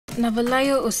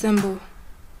Navalayo Osembo,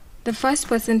 the first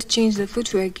person to change the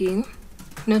footwear game,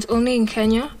 not only in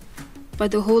Kenya,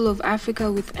 but the whole of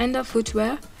Africa with Enda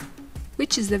Footwear,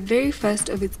 which is the very first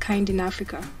of its kind in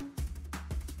Africa.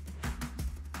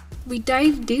 We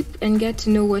dive deep and get to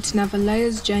know what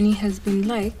Navalayo's journey has been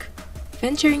like,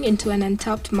 venturing into an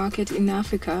untapped market in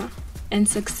Africa and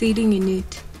succeeding in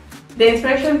it. The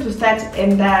inspiration to start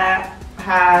Enda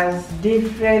has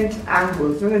different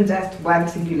angles, it wasn't just one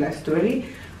singular story.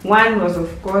 One was,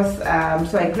 of course,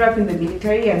 so I grew up in the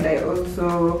military, and I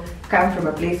also come from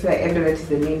a place where Eldoret is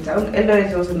the main town. Eldoret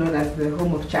is also known as the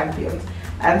home of champions.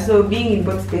 And so being in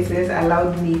both spaces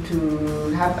allowed me to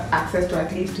have access to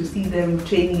athletes, to see them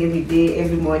training every day,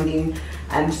 every morning.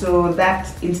 And so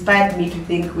that inspired me to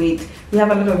think, wait, we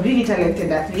have a lot of really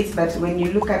talented athletes, but when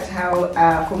you look at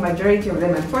how, for majority of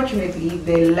them, unfortunately,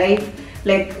 their life,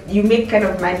 like you make kind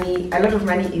of money, a lot of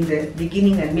money in the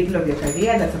beginning and middle of your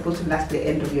career that's supposed to last the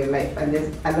end of your life, and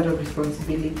there's a lot of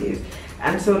responsibilities.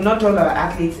 And so not all our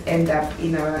athletes end up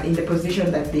in the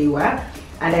position that they were.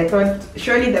 And I thought,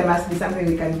 surely there must be something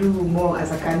we can do more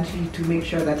as a country to make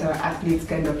sure that our athletes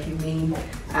kind of remain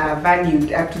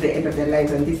valued up to the end of their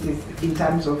lives. And this is in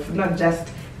terms of not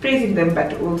just praising them,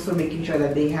 but also making sure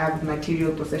that they have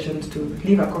material possessions to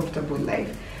live a comfortable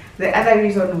life. The other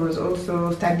reason was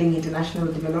also studying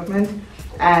international development.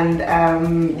 And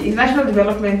international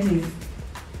development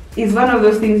is one of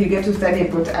those things you get to study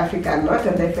about Africa a lot,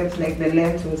 and I felt like the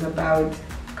lens was about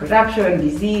corruption,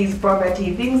 disease,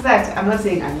 poverty, things that I'm not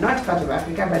saying are not part of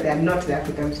Africa, but they're not the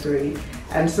African story.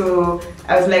 And so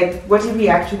I was like, what if we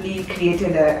actually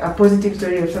created a positive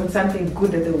story of something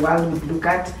good that the world would look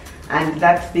at, and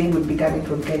that thing would be coming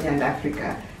from Kenya and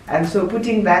Africa. And so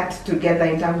putting that together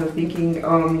in terms of thinking,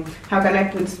 how can I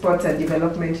put sports and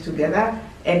development together,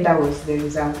 Enda was the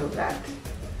result of that.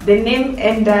 The name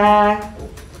Enda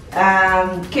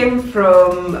came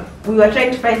from, we were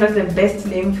trying to find out the best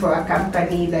name for a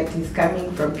company that is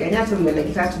coming from Kenya, so we were like,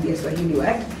 it has to be a Swahili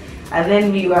word. And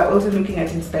then we were also looking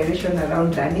at inspiration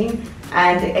around running,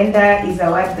 and Enda is a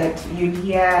word that you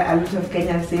hear a lot of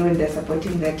Kenyans say when they're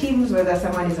supporting their teams, whether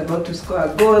someone is about to score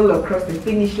a goal or cross the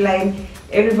finish line,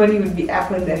 everybody would be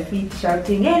up on their feet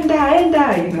shouting, Enda,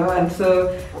 Enda, you know, and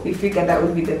so we figured that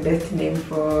would be the best name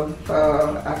for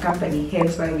a company,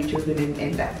 hence why we chose the name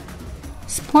Enda.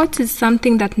 Sports is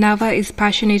something that Nava is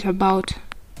passionate about.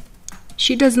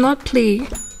 She does not play,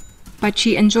 but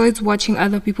she enjoys watching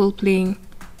other people playing.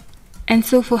 And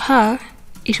so for her,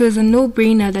 it was a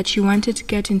no-brainer that she wanted to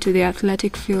get into the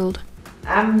athletic field.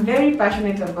 I'm very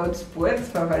passionate about sports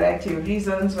for a variety of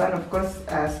reasons. One, of course,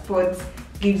 sports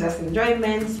gives us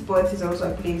enjoyment. Sports is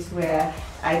also a place where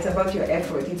it's about your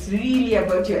effort. It's really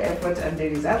about your effort and the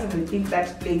results. And I think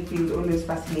that playing field always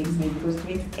fascinates me, because it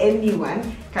means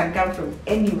anyone can come from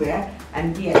anywhere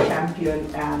and be a champion.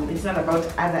 It's not about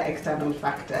other external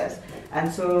factors.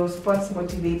 And so sports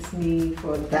motivates me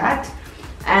for that.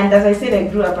 And as I said, I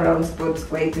grew up around sports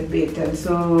quite a bit. And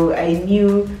so I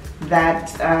knew that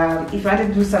if I had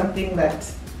to do something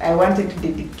that I wanted to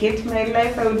dedicate my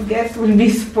life, I would guess, would be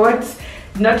sports.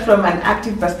 Not from an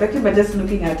active perspective, but just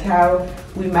looking at how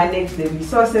we manage the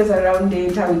resources around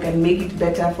it, how we can make it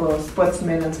better for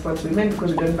sportsmen and sportswomen,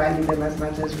 because we don't value them as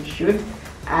much as we should.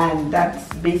 And that's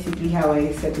basically how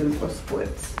I settled for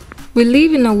sports. We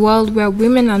live in a world where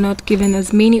women are not given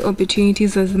as many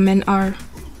opportunities as men are.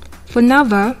 For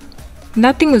Nava,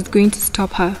 nothing was going to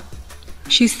stop her.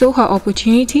 She saw her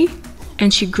opportunity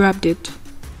and she grabbed it.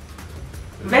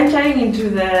 Venturing into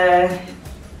the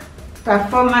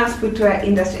performance footwear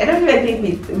industry, I don't even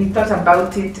think we thought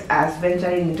about it as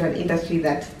venturing into an industry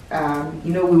that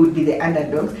we would be the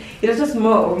underdogs. It was just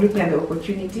more of looking at the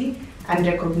opportunity and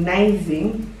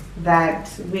recognizing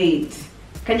that, wait,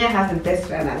 Kenya has the best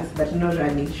runners but no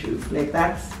running shoes. Like,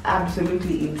 that's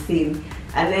absolutely insane.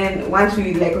 And then once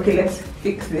we like, okay, let's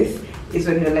fix this, is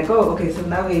when you're like, oh, okay, so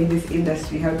now we're in this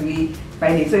industry, how do we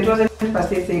find it? So it wasn't per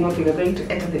se saying, okay, we're going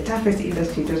to enter the toughest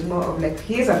industry. It was more of like,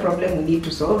 here's a problem we need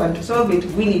to solve, and to solve it,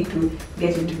 we need to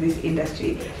get into this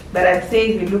industry. But I'd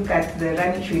say if you look at the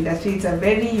running shoe industry, it's a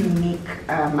very unique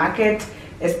market,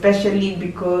 especially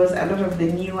because a lot of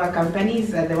the newer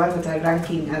companies are the ones that are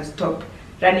ranking as top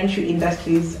running shoe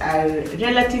industries are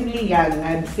relatively young.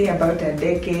 I'd say about a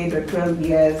decade or 12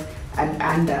 years and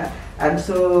under. And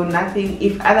so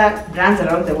if other brands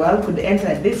around the world could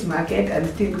enter this market and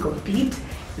still compete,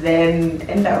 then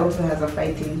Enda also has a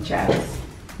fighting chance.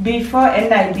 Before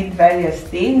Enda, I did various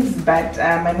things, but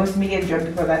my most immediate job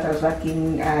before that, I was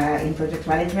working in project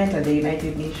management at the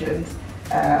United Nations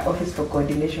Office for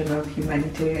Coordination of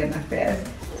Humanitarian Affairs.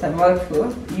 It's a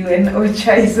mouthful. UN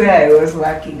OCHA is where I was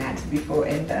working at before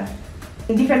Enda.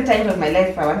 In different times of my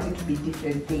life, I wanted to be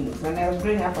different things. When I was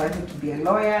growing up, I wanted to be a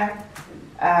lawyer.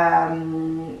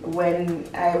 When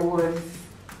I was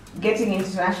getting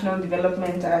international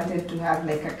development, I wanted to have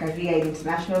like a career in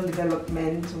international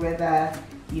development, whether,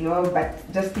 you know,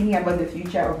 but just thinking about the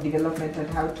future of development and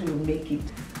how to make it.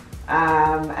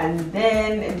 And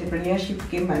then entrepreneurship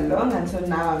came along, and so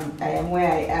now I am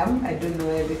where I am. I don't know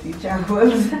where the future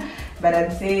holds, but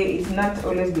I'd say it's not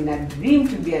always been a dream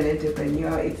to be an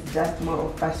entrepreneur. It's just more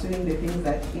of pursuing the things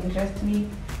that interest me,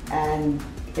 and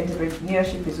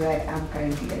entrepreneurship is where I am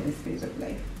currently at this phase of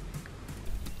life.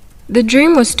 The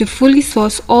dream was to fully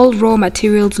source all raw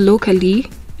materials locally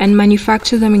and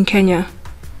manufacture them in Kenya.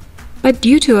 But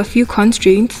due to a few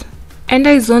constraints,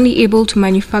 Enda is only able to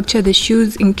manufacture the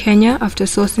shoes in Kenya after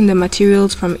sourcing the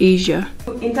materials from Asia.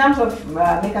 In terms of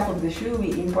makeup of the shoe,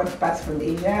 we import parts from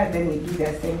Asia, and then we do the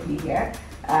assembly here.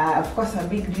 Of course, a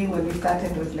big dream when we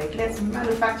started was like, let's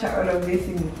manufacture all of this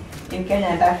in Kenya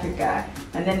and Africa.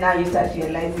 And then now you start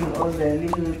realizing all the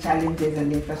little challenges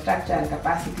and infrastructure and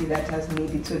capacity that has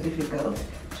made it so difficult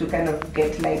to kind of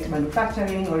get light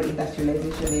manufacturing or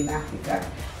industrialization in Africa.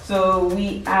 So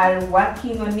we are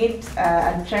working on it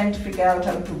and trying to figure out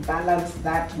how to balance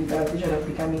that with our vision of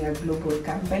becoming a global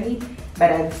company.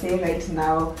 But I'd say right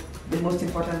now, the most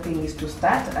important thing is to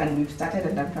start, and we've started,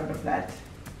 and I'm proud of that.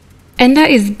 Enda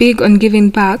is big on giving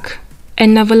back,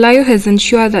 and Navalayo has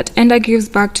ensured that Enda gives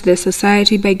back to the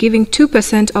society by giving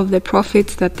 2% of the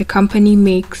profits that the company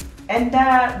makes.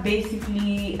 Enda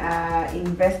basically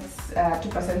invests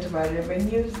 2% of our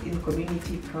revenues in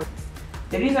community projects.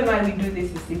 The reason why we do this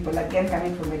is simple. Again,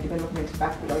 coming from a development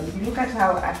background, if you look at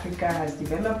how Africa has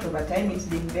developed over time, it's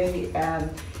been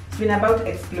it's been about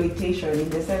exploitation, in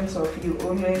the sense of you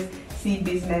always see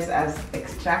business as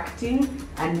extracting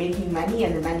and making money,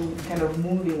 and the money kind of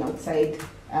moving outside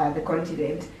the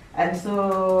continent. And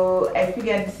so I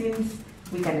figured, since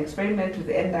we can experiment with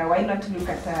Enda, why not look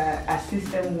at a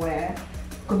system where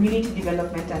community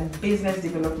development and business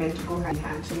development go hand in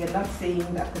hand. So we're not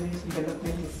saying that community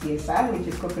development is CSR, which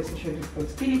is corporate social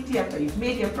responsibility. After you've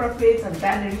made your profits and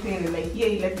done everything, and you're like,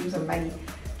 yay, let's give some money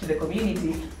to the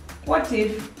community. What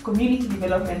if community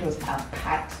development was a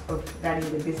part of running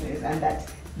the business, and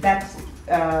that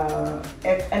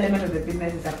element of the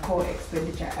business is a core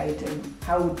expenditure item?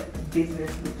 How would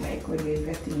business look like when you're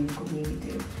investing in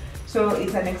community? So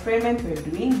it's an experiment we're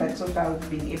doing, but so far we've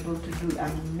been able to do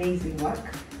amazing work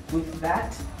with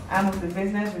that arm of the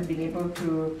business. We've been able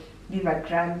to give a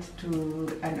grant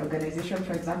to an organization,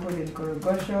 for example, in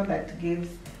Korogosho, that gives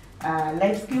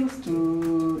life skills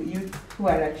to youth who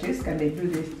are at risk, and they do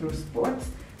this through sports,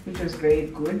 which was very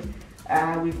good.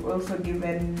 We've also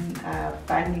given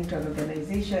funding to an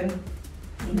organization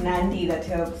in Nandi that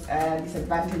helps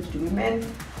disadvantaged women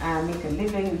make a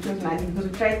living, which was Nandi,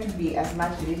 because we try to be as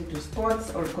much related to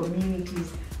sports or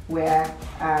communities where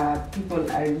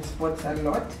people are in sports a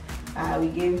lot. We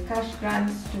gave cash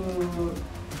grants to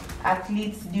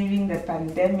athletes during the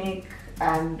pandemic,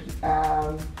 and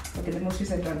okay, the most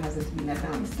recent one hasn't been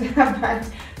announced, but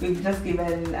we've just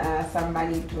given some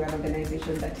money to an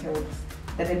organization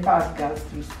that empowers girls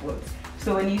through sports.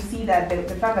 So when you see that,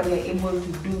 the fact that we are able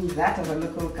to do that as a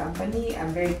local company,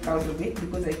 I'm very proud of it,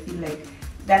 because I feel like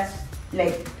that's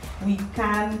like,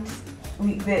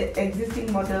 the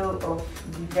existing model of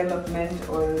development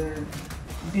or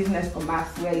business commerce,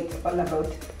 where it's all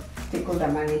about stakeholder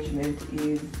management,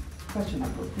 is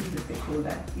questionable. Who's the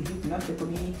stakeholder? Is it not the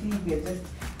community? We are just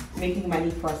making money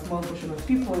for a small portion of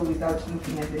people without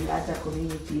looking at the larger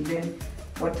community. Then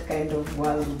what kind of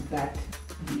world would that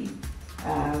be?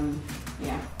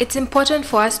 Yeah. It's important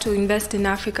for us to invest in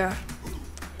Africa.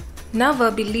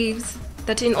 Nava believes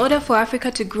that in order for Africa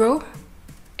to grow,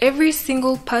 every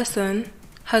single person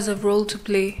has a role to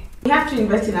play. We have to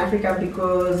invest in Africa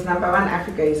because, number one,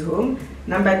 Africa is home.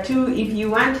 Number two, if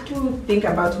you want to think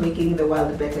about making the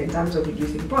world better in terms of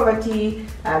reducing poverty,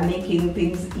 making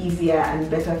things easier and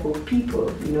better for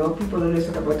people, you know, people always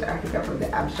talk about Africa from the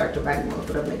abstract of animals,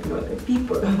 but I'm like, no, the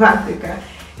people of Africa,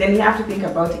 then you have to think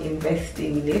about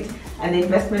investing in it. And the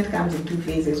investment comes in two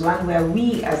phases. One where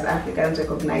we as Africans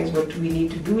recognize what we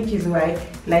need to do, which is why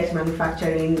light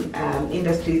manufacturing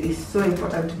industry is so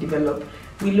important to develop.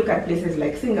 We look at places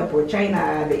like Singapore,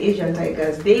 China, the Asian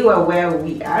tigers. They were where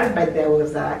we are, but there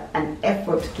was an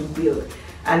effort to build.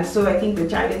 And so I think the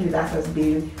challenge with us has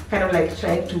been kind of like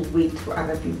trying to wait for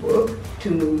other people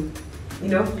to, you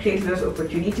know, create those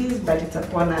opportunities, but it's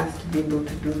upon us to be able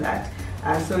to do that.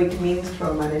 So it means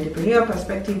from an entrepreneur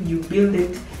perspective, you build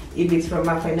it. If it's from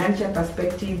a financial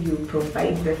perspective, you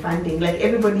provide the funding. Like,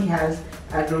 everybody has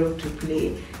a role to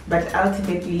play. But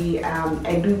ultimately,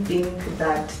 I do think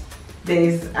that there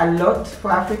is a lot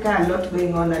for Africa, a lot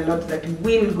going on, a lot that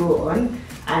will go on,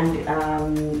 and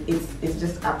it's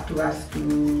just up to us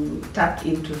to tap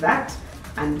into that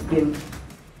and build.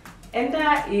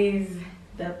 Enda is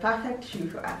the perfect shoe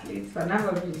for athletes for a number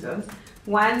of reasons.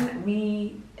 One,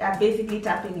 we are basically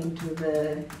tapping into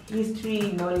the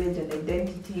history, knowledge and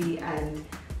identity and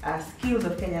skills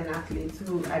of Kenyan athletes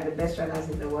who are the best runners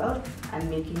in the world and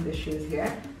making the shoes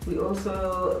here. We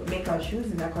also make our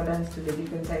shoes in accordance to the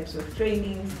different types of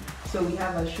trainings. So we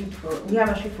have a shoe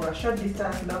for a short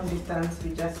distance, long distance.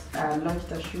 We just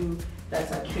launched a shoe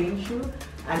that's a trail shoe.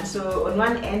 And so on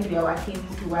one end we are working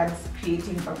towards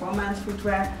creating performance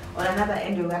footwear. On another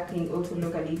end we're working also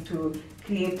locally to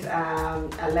create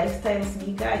a lifestyle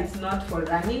sneaker. It's not for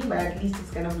running, but at least it's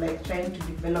kind of like trying to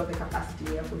develop the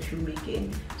capacity here for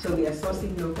shoemaking. So we are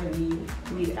sourcing locally,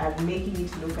 we are making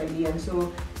it locally, and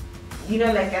so, you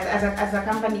know, like as a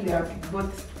company we are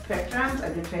both spectrums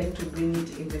and we're trying to bring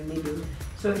it in the middle.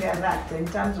 So there are that. In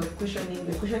terms of cushioning,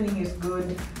 the cushioning is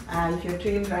good. If you're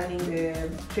trail running, the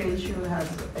trail shoe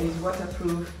is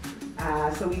waterproof.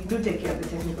 So we do take care of the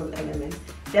technical elements.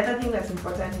 The other thing that's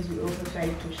important is we also try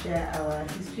to share our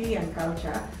history and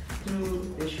culture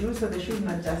through the shoe. So the shoe is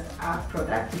not just our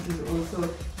product, it is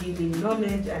also giving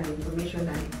knowledge and information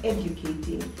and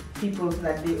educating people so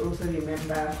that they also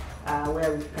remember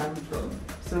where we've come from.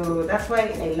 So that's why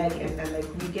I like Enda.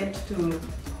 Like, we get to,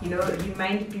 you know,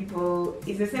 remind people.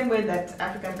 It's the same way that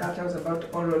African culture was about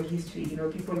oral history. You know,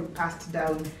 people passed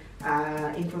down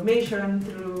information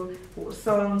through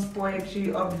songs,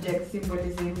 poetry, objects,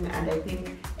 symbolism, and I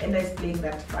think Enda is playing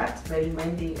that part by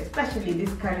reminding, especially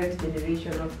this current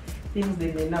generation, of things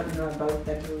they may not know about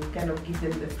that will kind of give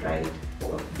them the pride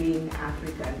of being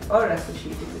African or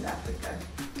associated with Africa.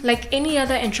 Like any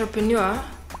other entrepreneur,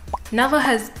 Nava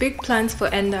has big plans for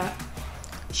Enda.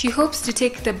 She hopes to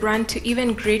take the brand to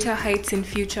even greater heights in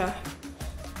future.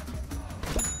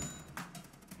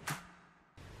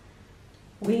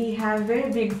 We have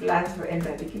very big plans for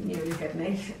Enda, can you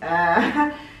recognize?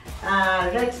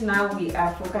 Right now we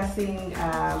are focusing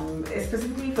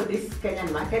specifically for this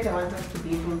Kenyan market. I want us to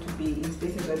be able to be in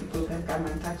spaces where people can come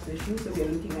and touch the shoes. So we are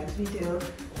looking at retail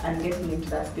and getting into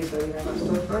that space where we have a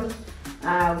storefront.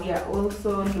 We are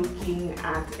also looking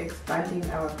at expanding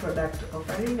our product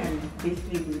offering, and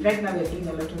basically right now we are doing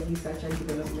a lot of research and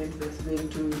development that's going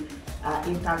to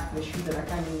impact the shoes that are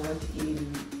coming out in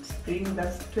spring,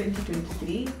 that's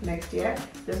 2023, next year.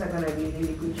 Those are going to be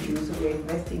really good shoes, so we're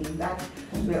investing in that.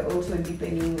 We're also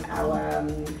deepening our,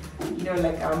 you know,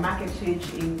 like our market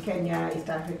reach in Kenya, East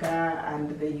Africa,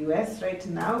 and the US right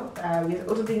now. We're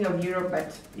also thinking of Europe,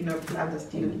 but, you know, plans are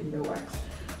still in the works.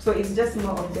 So it's just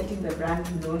more of getting the brand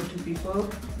known to people,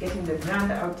 getting the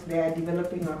brand out there,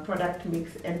 developing our product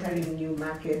mix, entering new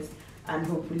markets, and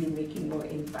hopefully making more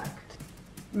impact.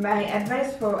 My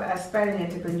advice for aspiring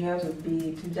entrepreneurs would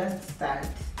be to just start.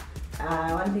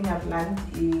 One thing I've learned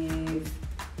is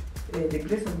the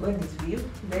grace of God is real,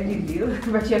 very real,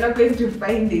 but you're not going to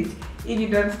find it if you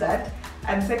don't start.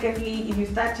 And secondly, if you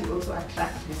start, you also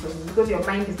attract resources because your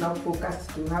mind is now focused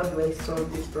to how do I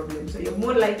solve this problem. So you're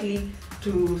more likely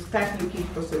to start looking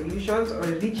for solutions or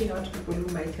reaching out to people who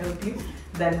might help you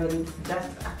than when it's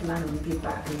just a plan on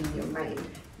paper and in your mind.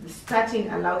 Starting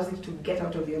allows it to get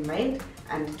out of your mind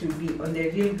and to be on the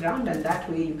real ground, and that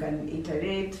way you can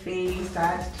iterate, fail,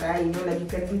 start, try, you know, like you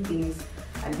can do things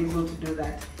and be able to do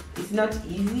that. It's not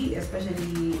easy,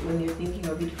 especially when you're thinking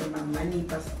of it from a money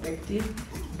perspective,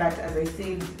 but as I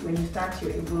said, when you start,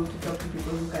 you're able to talk to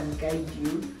people who can guide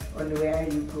you on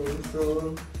where you go.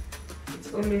 So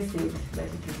it's always said that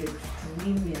it is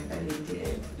extremely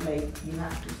underrated, like you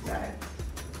have to start.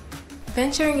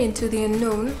 Venturing into the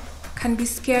unknown can be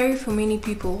scary for many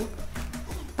people,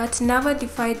 but Nava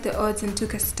defied the odds and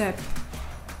took a step.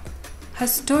 Her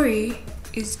story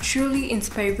is truly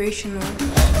inspirational.